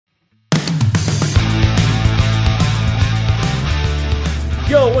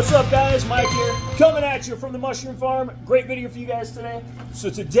Yo, what's up guys? Mike here, coming at you from the mushroom farm. Great video for you guys today. So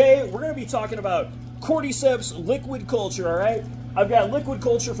today, we're gonna be talking about Cordyceps liquid culture, all right? I've got liquid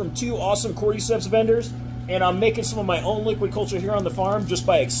culture from two awesome Cordyceps vendors, and I'm making some of my own liquid culture here on the farm just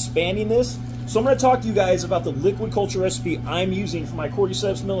by expanding this. So I'm gonna talk to you guys about the liquid culture recipe I'm using for my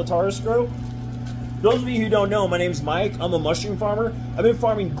Cordyceps militaris grow. Those of you who don't know, my name's Mike. I'm a mushroom farmer. I've been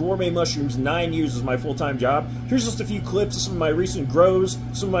farming gourmet mushrooms 9 years as my full-time job. Here's just a few clips of some of my recent grows,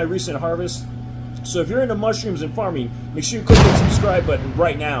 some of my recent harvests. So if you're into mushrooms and farming, make sure you click the subscribe button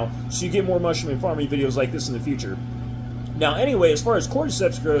right now so you get more mushroom and farming videos like this in the future. Now anyway, as far as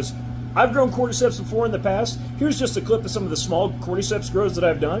Cordyceps grows, I've grown Cordyceps before in the past. Here's just a clip of some of the small Cordyceps grows that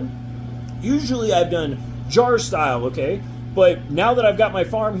I've done. Usually I've done jar style, okay? But now that I've got my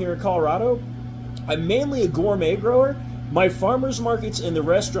farm here in Colorado, I'm mainly a gourmet grower. My farmers markets and the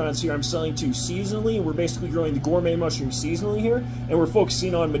restaurants here I'm selling to seasonally, and we're basically growing the gourmet mushrooms seasonally here, and we're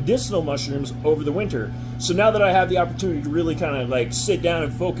focusing on medicinal mushrooms over the winter. So now that I have the opportunity to really kind of like sit down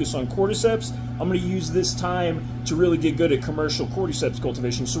and focus on Cordyceps, I'm going to use this time to really get good at commercial Cordyceps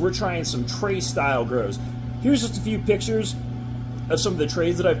cultivation. So we're trying some tray style grows. Here's just a few pictures of some of the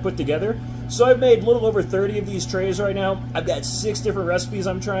trays that I've put together. So I've made a little over 30 of these trays right now. I've got 6 different recipes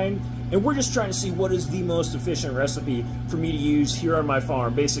I'm trying, and we're just trying to see what is the most efficient recipe for me to use here on my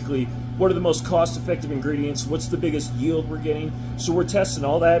farm. Basically, what are the most cost-effective ingredients? What's the biggest yield we're getting? So we're testing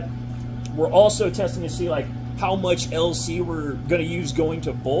all that. We're also testing to see like how much LC we're gonna use going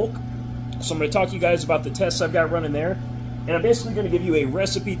to bulk. So I'm gonna talk to you guys about the tests I've got running there, and I'm basically gonna give you a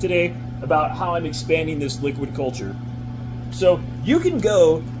recipe today about how I'm expanding this liquid culture. So you can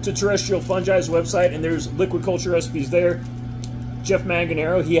go to Terrestrial Fungi's website, and there's liquid culture recipes there. Jeff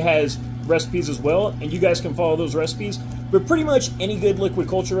Manganaro, he has recipes as well, and you guys can follow those recipes. But pretty much any good liquid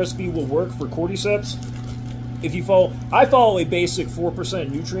culture recipe will work for Cordyceps. If you follow, I follow a basic 4%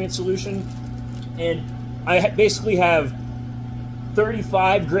 nutrient solution, and I basically have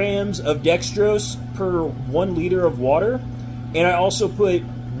 35 grams of dextrose per 1 liter of water, and I also put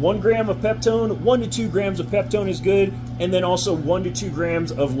 1 gram of peptone, 1 to 2 grams of peptone is good, and then also 1 to 2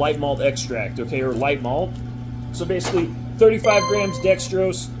 grams of light malt extract, okay, or light malt. So basically 35 grams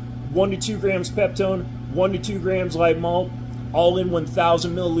dextrose, 1 to 2 grams peptone, 1 to 2 grams light malt, all in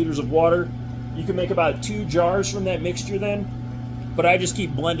 1,000 milliliters of water. You can make about 2 jars from that mixture then, but I just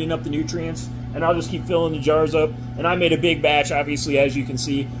keep blending up the nutrients, and I'll just keep filling the jars up. And I made a big batch, obviously, as you can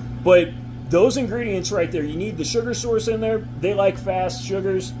see, but those ingredients right there, you need the sugar source in there. They like fast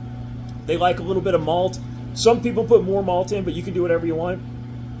sugars. They like a little bit of malt. Some people put more malt in, but you can do whatever you want.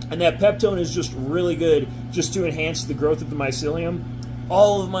 And that peptone is just really good just to enhance the growth of the mycelium.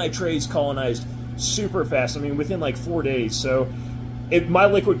 All of my trays colonized super fast. I mean, within like 4 days. So my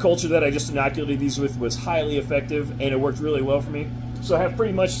liquid culture that I just inoculated these with was highly effective, and it worked really well for me. So I have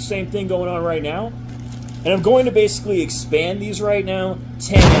pretty much the same thing going on right now. And I'm going to basically expand these right now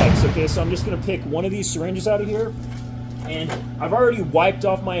 10x, okay? So I'm just going to pick one of these syringes out of here, and I've already wiped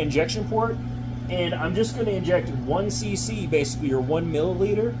off my injection port, and I'm just going to inject 1 cc, basically, or 1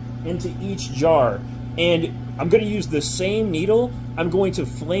 milliliter into each jar. And I'm going to use the same needle. I'm going to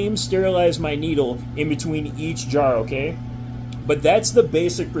flame sterilize my needle in between each jar, okay? But that's the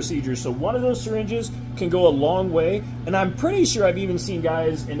basic procedure. So one of those syringes can go a long way, and I'm pretty sure I've even seen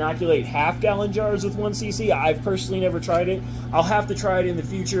guys inoculate half-gallon jars with 1 cc. I've personally never tried it. I'll have to try it in the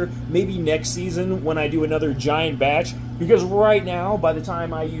future, maybe next season when I do another giant batch, because right now, by the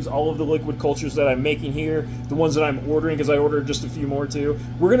time I use all of the liquid cultures that I'm making here, the ones that I'm ordering, because I ordered just a few more too,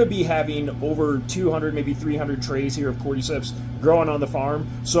 we're going to be having over 200, maybe 300 trays here of Cordyceps growing on the farm.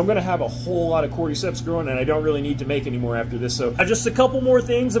 So I'm going to have a whole lot of Cordyceps growing, and I don't really need to make any more after this. So just a couple more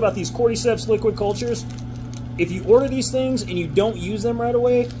things about these Cordyceps liquid cultures. If you order these things and you don't use them right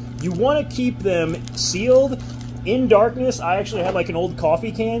away, you want to keep them sealed in darkness. I actually had like an old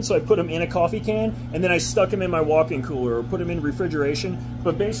coffee can, so I put them in a coffee can, and then I stuck them in my walk-in cooler or put them in refrigeration.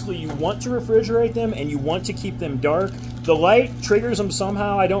 But basically, you want to refrigerate them, and you want to keep them dark. The light triggers them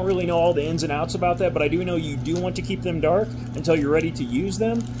somehow. I don't really know all the ins and outs about that, but I do know you do want to keep them dark until you're ready to use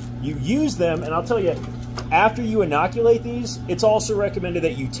them. You use them, and I'll tell you, after you inoculate these, it's also recommended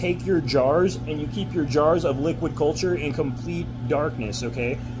that you take your jars and you keep your jars of liquid culture in complete darkness,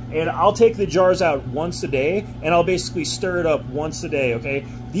 okay? And I'll take the jars out once a day, and I'll basically stir it up once a day, okay?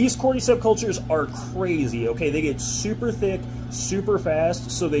 These Cordyceps cultures are crazy, okay? They get super thick, super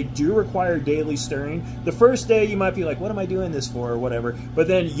fast, so they do require daily stirring. The first day, you might be like, what am I doing this for, or whatever. But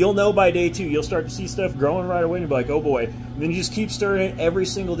then you'll know by day 2, you'll start to see stuff growing right away, and you'll be like, oh boy. And then you just keep stirring it every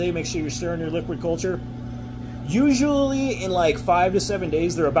single day. Make sure you're stirring your liquid culture. Usually in like 5 to 7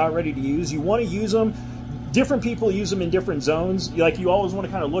 days, they're about ready to use. You want to use them different people use them in different zones. Like, you always want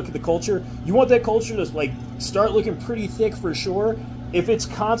to kind of look at the culture. You want that culture to like start looking pretty thick for sure. If it's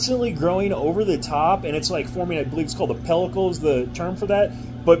constantly growing over the top and it's like forming, I believe it's called a pellicle is the term for that.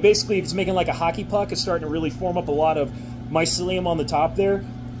 But basically, if it's making like a hockey puck, it's starting to really form up a lot of mycelium on the top there,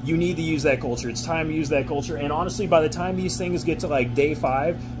 you need to use that culture. It's time to use that culture. And honestly, by the time these things get to like day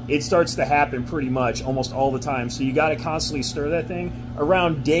 5, it starts to happen pretty much almost all the time. So you got to constantly stir that thing.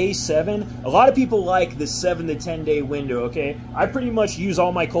 Around day 7, a lot of people like the 7 to 10 day window, okay? I pretty much use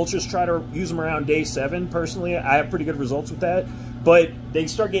all my cultures, try to use them around day 7 personally. I have pretty good results with that. But they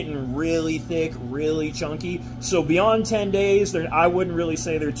start getting really thick, really chunky. So beyond 10 days, I wouldn't really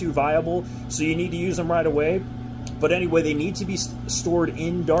say they're too viable. So you need to use them right away. But anyway, they need to be stored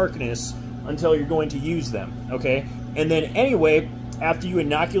in darkness until you're going to use them, okay? And then anyway, after you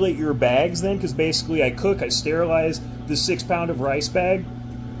inoculate your bags then, because basically I sterilize the 6-pound of rice bag.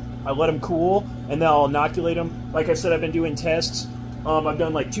 I let them cool, and then I'll inoculate them. Like I said, I've been doing tests. I've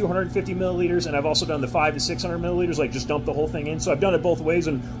done like 250 milliliters, and I've also done the 500 to 600 milliliters, like just dump the whole thing in. So I've done it both ways,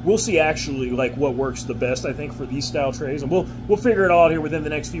 and we'll see actually like what works the best, I think, for these style trays. And we'll figure it all out here within the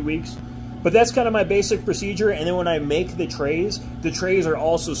next few weeks. But that's kind of my basic procedure. And then when I make the trays are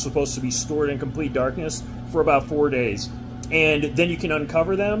also supposed to be stored in complete darkness for about 4 days. And then you can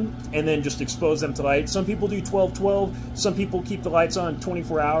uncover them and then just expose them to light. Some people do 12-12. Some people keep the lights on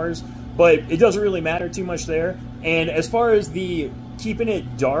 24 hours. But it doesn't really matter too much there. And as far as the keeping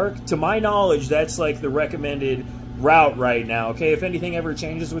it dark, to my knowledge, that's like the recommended route right now. Okay, if anything ever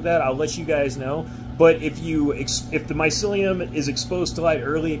changes with that, I'll let you guys know. But if the mycelium is exposed to light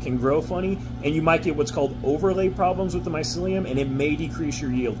early, it can grow funny, and you might get what's called overlay problems with the mycelium, and it may decrease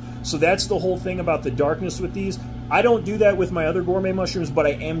your yield. So that's the whole thing about the darkness with these. I don't do that with my other gourmet mushrooms, but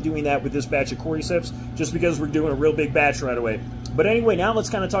I am doing that with this batch of Cordyceps, just because we're doing a real big batch right away. But anyway, now let's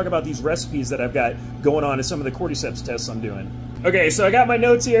kind of talk about these recipes that I've got going on and some of the Cordyceps tests I'm doing. Okay, so I got my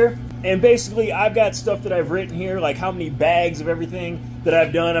notes here, and basically I've got stuff that I've written here, like how many bags of everything that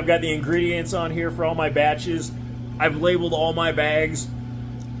I've done. I've got the ingredients on here for all my batches. I've labeled all my bags.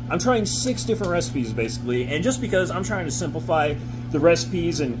 I'm trying 6 different recipes, basically, and just because I'm trying to simplify the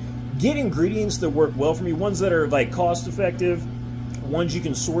recipes and get ingredients that work well for me, ones that are like cost effective, ones you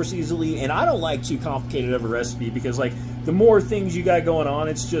can source easily. And I don't like too complicated of a recipe, because like the more things you got going on,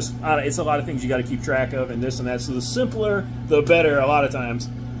 it's just it's a lot of things you got to keep track of and this and that. So the simpler the better a lot of times.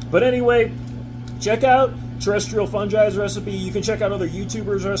 But anyway, check out Terrestrial Fungi's recipe. You can check out other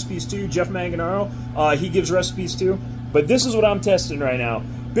YouTubers' recipes too. Jeff Manganaro, he gives recipes too. But this is what I'm testing right now.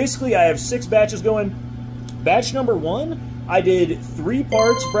 Basically, I have 6 batches going. Batch number 1, I did 3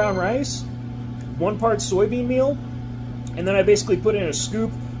 parts brown rice, 1 part soybean meal, and then I basically put in a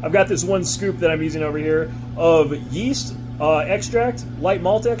scoop. I've got this 1 scoop that I'm using over here of yeast extract, light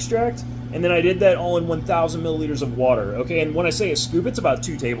malt extract, and then I did that all in 1,000 milliliters of water. Okay, and when I say a scoop, it's about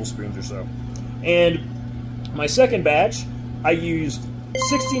 2 tablespoons or so. And my second batch, I used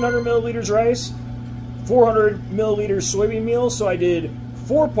 1,600 milliliters rice, 400 milliliters soybean meal. So I did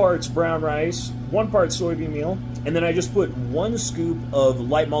 4 parts brown rice, 1 part soybean meal, and then I just put 1 scoop of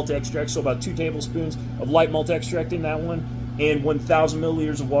light malt extract, so about 2 tablespoons of light malt extract in that one, and 1,000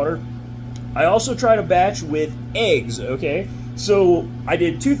 milliliters of water. I also tried a batch with eggs, okay? So I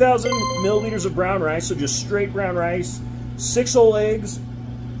did 2,000 milliliters of brown rice, so just straight brown rice, 6 whole eggs.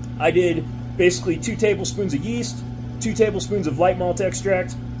 I did basically 2 tablespoons of yeast, 2 tablespoons of light malt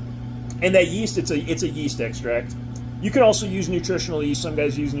extract, and that yeast, it's a yeast extract. You can also use nutritional yeast. Some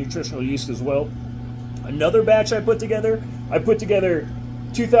guys use nutritional yeast as well. Another batch I put together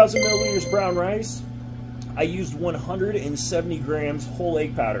 2,000 milliliters brown rice. I used 170 grams whole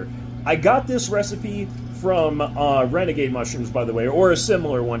egg powder. I got this recipe from Renegade Mushrooms, by the way, or a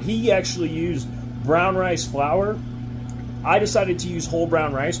similar one. He actually used brown rice flour. I decided to use whole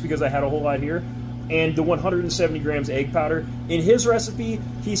brown rice because I had a whole lot here, and the 170 grams egg powder. In his recipe,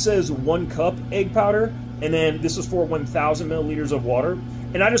 he says 1 cup egg powder, and then this is for 1,000 milliliters of water.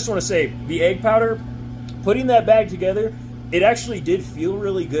 And I just want to say, the egg powder, putting that bag together, it actually did feel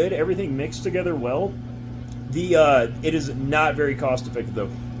really good. Everything mixed together well. It is not very cost effective though.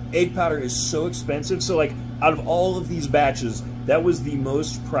 Egg powder is so expensive. So like out of all of these batches, that was the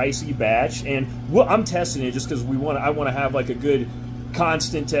most pricey batch. And I'm testing it just because I want to have like a good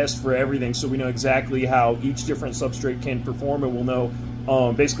constant test for everything, so we know exactly how each different substrate can perform, and we'll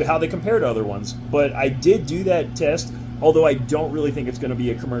know basically how they compare to other ones. But I did do that test, although I don't really think it's going to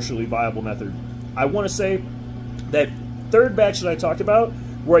be a commercially viable method. I want to say that 3rd batch that I talked about,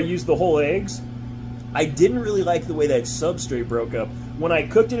 where I used the whole eggs, I didn't really like the way that substrate broke up. When I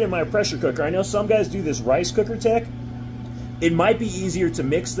cooked it in my pressure cooker, I know some guys do this rice cooker tech. It might be easier to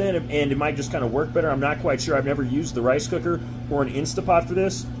mix then, and it might just kind of work better. I'm not quite sure. I've never used the rice cooker or an Instapot for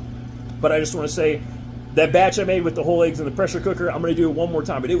this, but I just want to say that batch I made with the whole eggs in the pressure cooker, I'm going to do it one more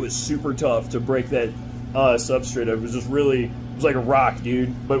time, but it was super tough to break that substrate. It was just really, it was like a rock,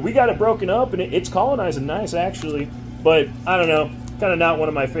 dude. But we got it broken up, and it's colonizing nice, actually. But I don't know, kind of not one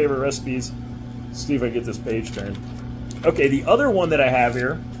of my favorite recipes. Let's see if I get this page turned. Okay, the other one that I have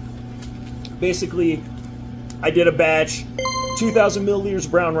here, basically, I did a batch, 2,000 milliliters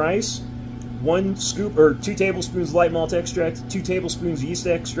brown rice, 1 scoop or 2 tablespoons light malt extract, 2 tablespoons yeast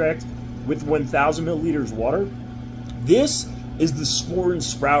extract with 1,000 milliliters water. This is the Spore and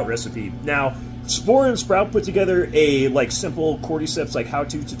Sprout recipe. Now, Spore and Sprout put together a like simple Cordyceps like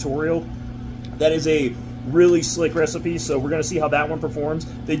how-to tutorial. That is a really slick recipe, so we're gonna see how that one performs.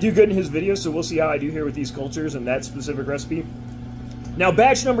 They do good in his videos, so we'll see how I do here with these cultures and that specific recipe. Now,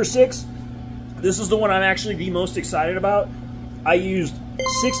 batch number 6. This is the one I'm actually the most excited about. I used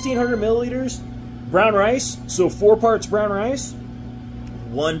 1,600 milliliters brown rice, so 4 parts brown rice,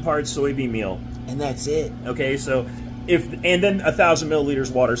 1 part soybean meal, and that's it. Okay, so and then 1,000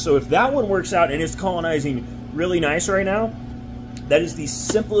 milliliters water. So if that one works out and it's colonizing really nice right now, that is the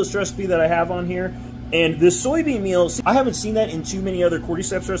simplest recipe that I have on here. And this soybean meal, I haven't seen that in too many other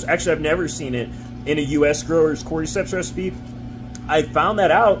Cordyceps recipes. Actually, I've never seen it in a U.S. grower's Cordyceps recipe. I found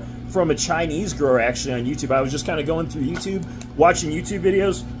that out from a Chinese grower actually on YouTube. I was just kind of going through YouTube, watching YouTube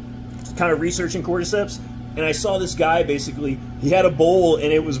videos, kind of researching Cordyceps, and I saw this guy basically, he had a bowl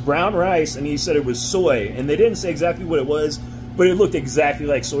and it was brown rice and he said it was soy, and they didn't say exactly what it was, but it looked exactly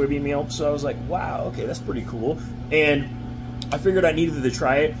like soybean meal. So I was like, wow, okay, that's pretty cool. And I figured I needed to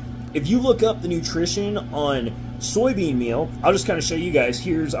try it. If you look up the nutrition on soybean meal, I'll just kind of show you guys.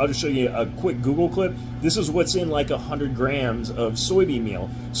 I'll just show you a quick Google clip. This is what's in like 100 grams of soybean meal.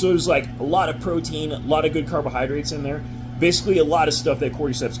 So there's like a lot of protein, a lot of good carbohydrates in there. Basically a lot of stuff that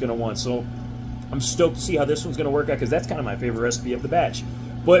Cordyceps is going to want. So I'm stoked to see how this one's going to work out, because that's kind of my favorite recipe of the batch.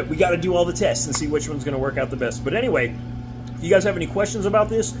 But we got to do all the tests and see which one's going to work out the best. But anyway, if you guys have any questions about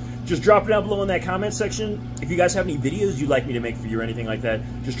this, just drop it down below in that comment section. If you guys have any videos you'd like me to make for you or anything like that,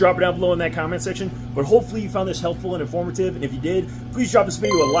 just drop it down below in that comment section. But hopefully you found this helpful and informative. And if you did, please drop this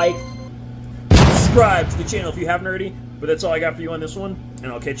video a like. Subscribe to the channel if you haven't already. But that's all I got for you on this one.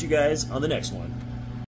 And I'll catch you guys on the next one.